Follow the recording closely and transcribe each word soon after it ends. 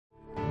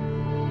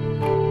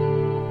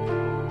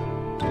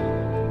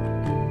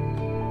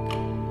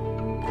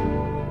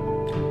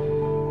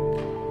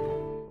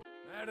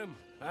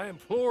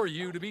implore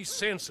you to be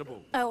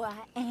sensible. Oh,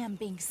 I am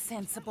being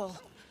sensible.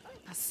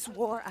 I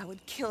swore I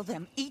would kill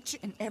them, each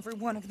and every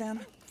one of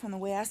them. From the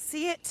way I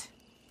see it,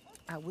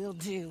 I will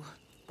do.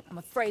 I'm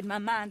afraid my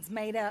mind's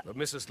made up. But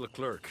Mrs.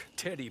 Leclerc,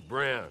 Teddy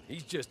Brown,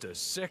 he's just a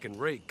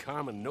second-rate,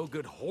 common,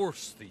 no-good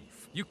horse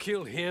thief. You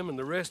kill him and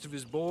the rest of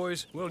his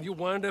boys, well, you'll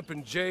wind up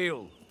in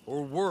jail.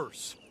 Or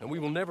worse, and we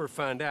will never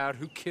find out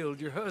who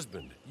killed your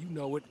husband. You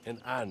know it, and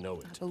I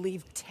know it. I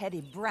believe Teddy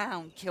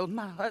Brown killed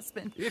my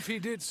husband. If he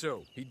did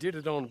so, he did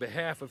it on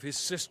behalf of his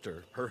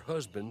sister, her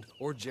husband,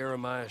 or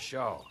Jeremiah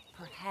Shaw.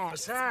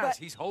 Perhaps, Besides,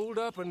 he's holed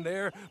up in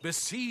there,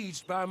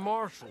 besieged by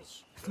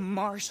marshals.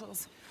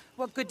 Marshals?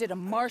 What good did a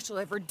marshal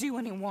ever do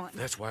anyone?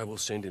 That's why we'll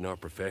send in our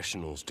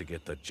professionals to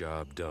get the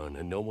job done,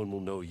 and no one will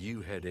know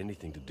you had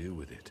anything to do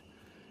with it.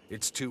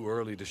 It's too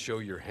early to show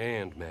your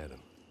hand, madam.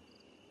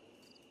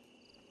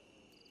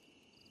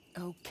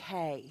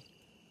 Okay.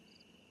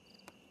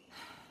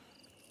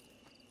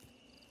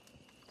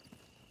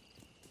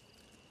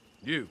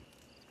 You,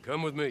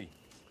 come with me.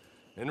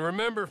 And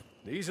remember,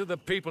 these are the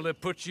people that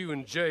put you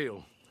in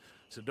jail.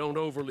 So don't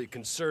overly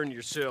concern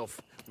yourself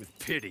with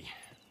pity.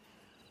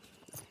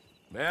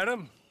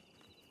 Madam,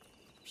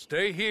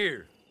 stay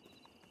here.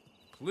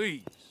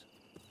 Please.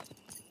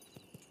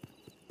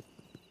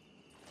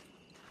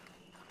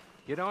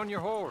 Get on your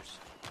horse.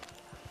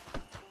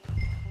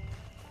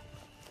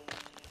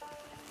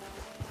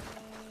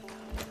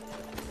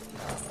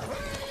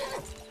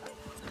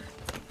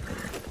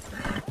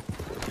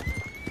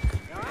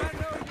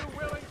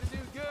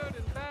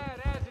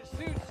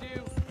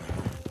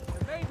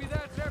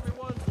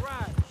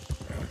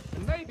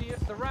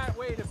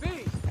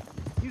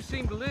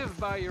 Seem to live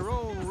by your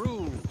own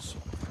rules.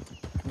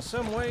 In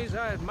some ways,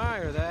 I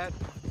admire that.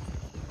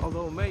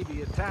 Although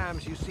maybe at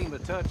times you seem a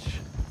touch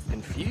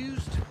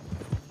confused?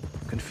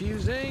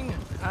 Confusing?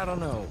 I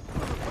don't know.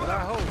 But I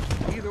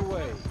hope, either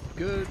way,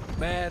 good,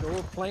 bad,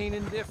 or plain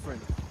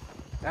indifferent,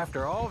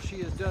 after all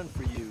she has done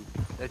for you,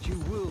 that you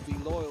will be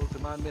loyal to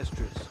my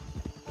mistress.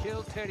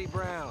 Kill Teddy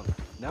Brown,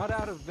 not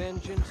out of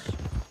vengeance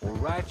or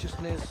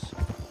righteousness,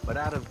 but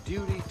out of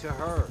duty to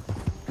her,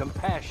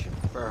 compassion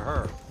for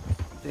her.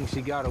 Thinks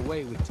he got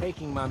away with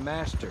taking my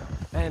master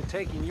and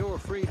taking your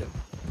freedom.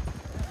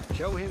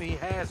 Show him he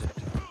has it.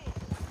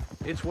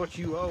 It's what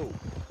you owe.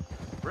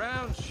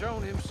 Brown's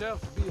shown himself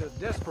to be a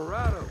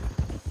desperado,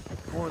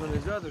 more than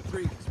his other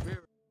three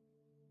conspirators.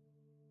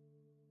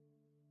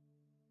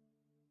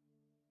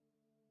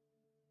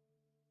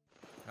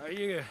 How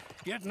you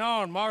getting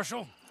on,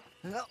 Marshal?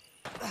 Well,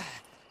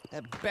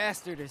 that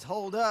bastard is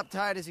holed up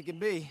tight as he can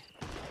be.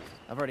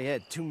 I've already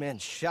had 2 men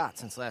shot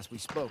since last we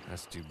spoke.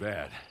 That's too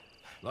bad.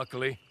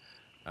 Luckily,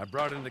 I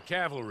brought in the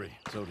cavalry,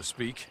 so to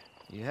speak.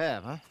 You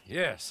have, huh?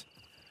 Yes.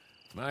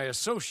 My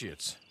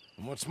associates.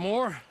 And what's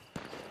more,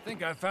 I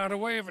think I found a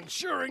way of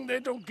ensuring they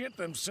don't get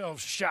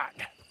themselves shot.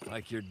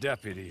 Like your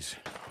deputies.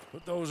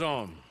 Put those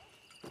on.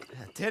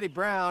 Teddy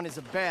Brown is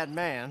a bad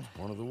man.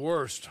 One of the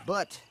worst.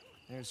 But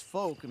there's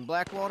folk in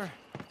Blackwater,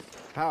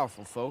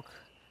 powerful folk,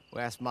 who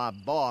asked my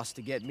boss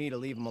to get me to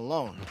leave him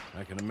alone.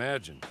 I can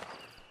imagine.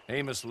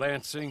 Amos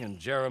Lansing and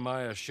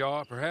Jeremiah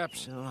Shaw,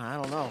 perhaps? Oh, I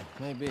don't know.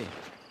 Maybe.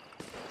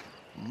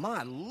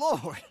 My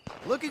lord!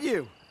 Look at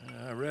you!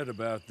 I read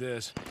about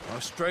this.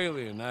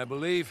 Australian, I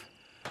believe.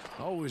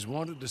 Always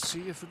wanted to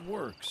see if it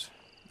works.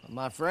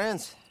 My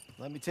friends,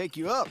 let me take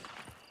you up.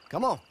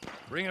 Come on.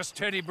 Bring us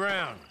Teddy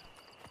Brown.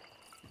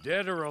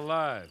 Dead or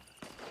alive.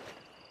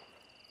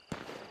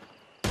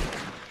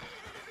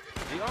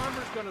 The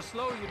armor's gonna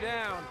slow you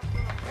down.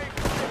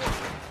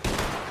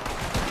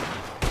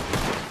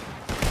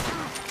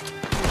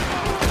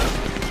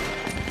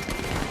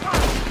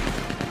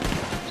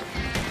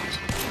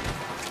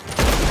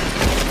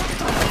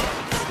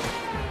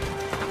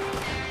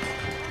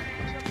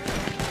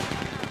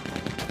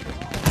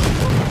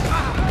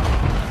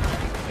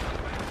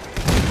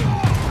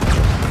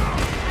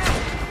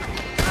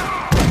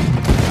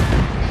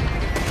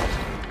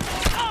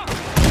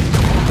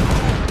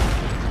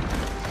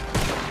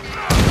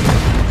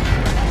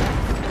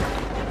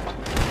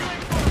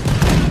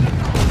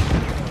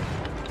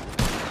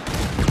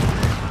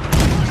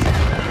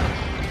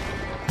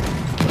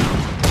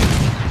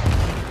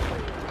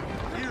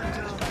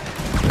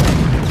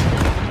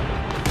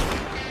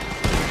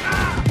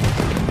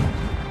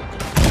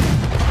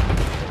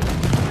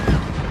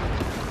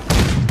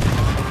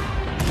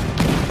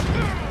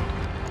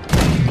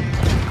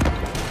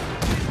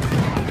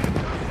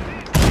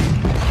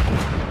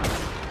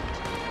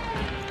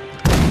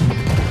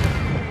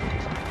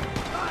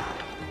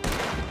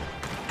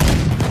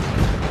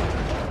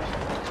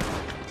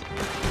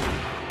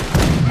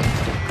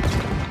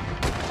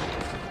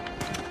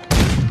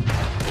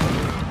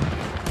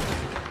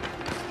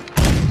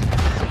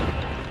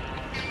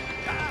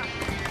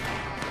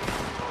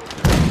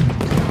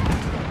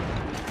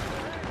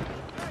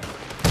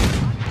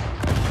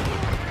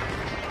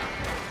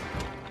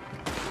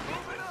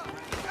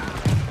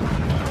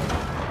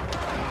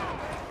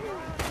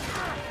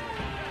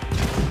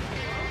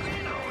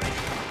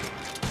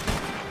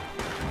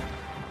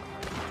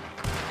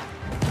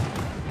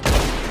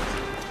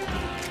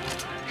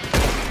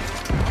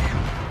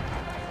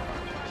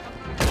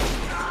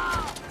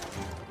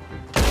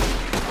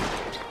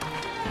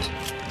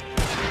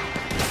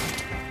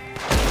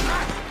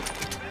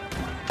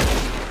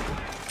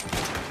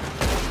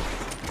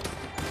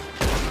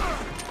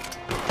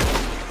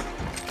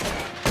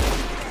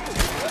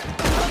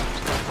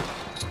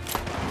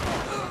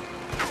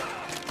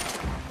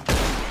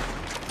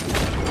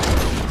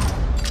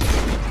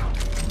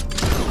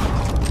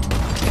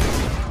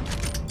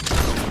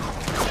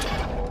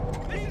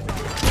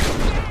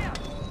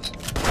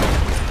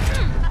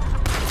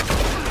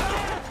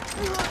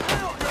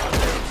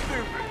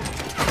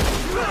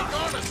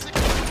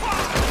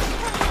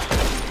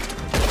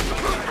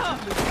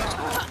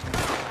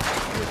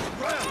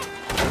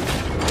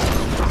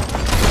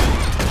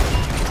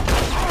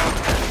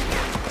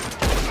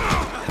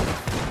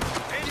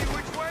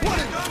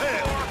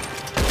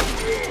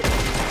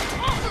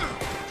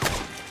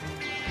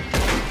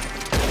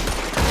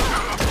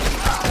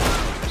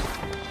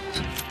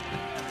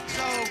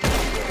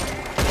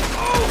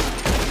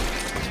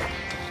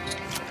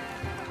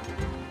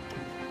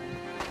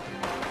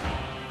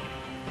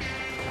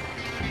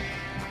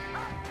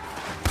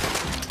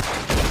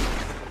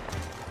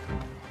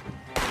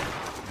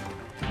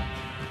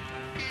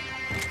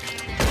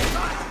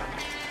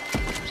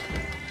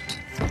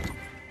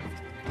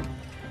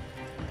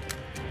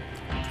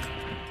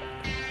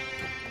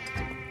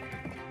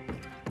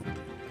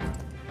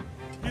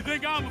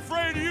 I'm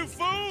afraid of you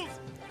fools?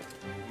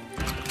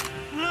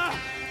 Ah!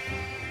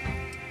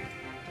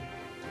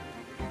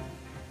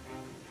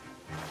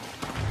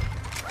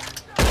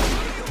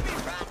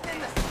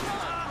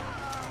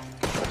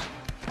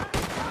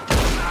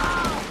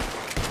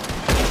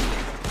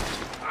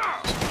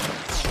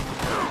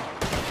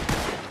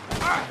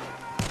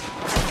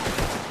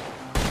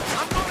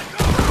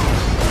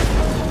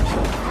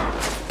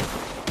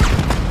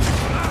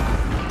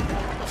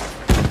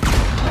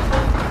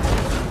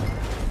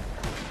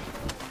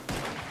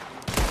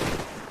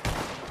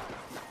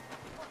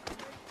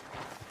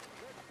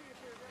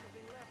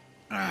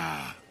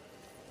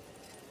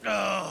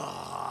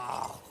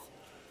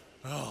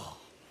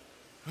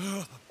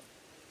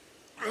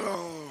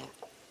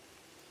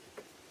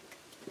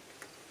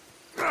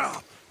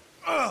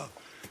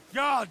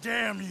 God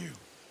damn you!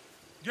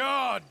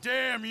 God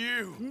damn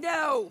you!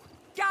 No!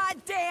 God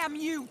damn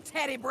you,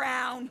 Teddy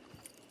Brown!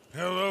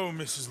 Hello,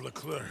 Mrs.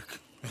 Leclerc.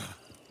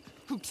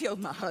 Who killed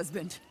my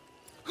husband?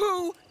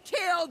 Who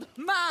killed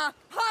my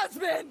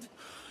husband?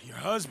 Your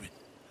husband?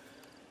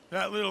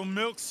 That little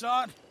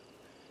milksot?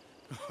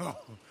 Oh,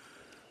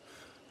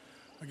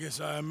 I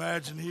guess I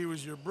imagined he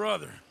was your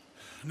brother.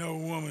 No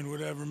woman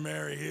would ever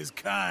marry his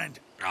kind.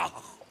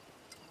 Oh.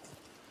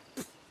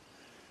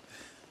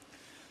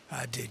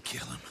 I did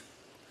kill him.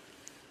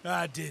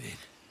 I did it.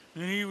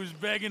 And he was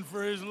begging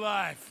for his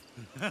life.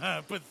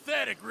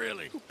 Pathetic,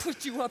 really. Who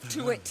put you up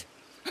to it?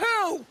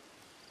 Who?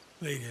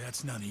 Lady,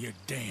 that's none of your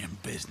damn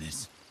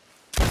business.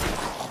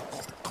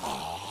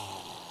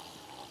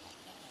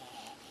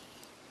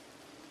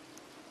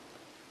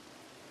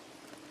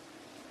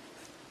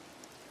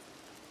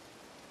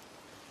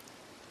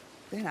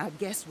 Then I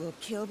guess we'll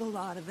kill the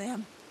lot of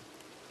them.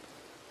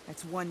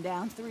 That's 1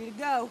 down, 3 to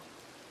go.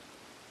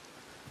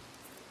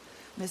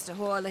 Mr.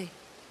 Horley,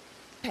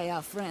 pay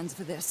our friends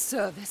for their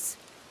service.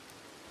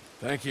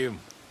 Thank you.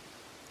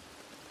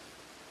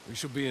 We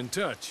shall be in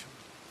touch.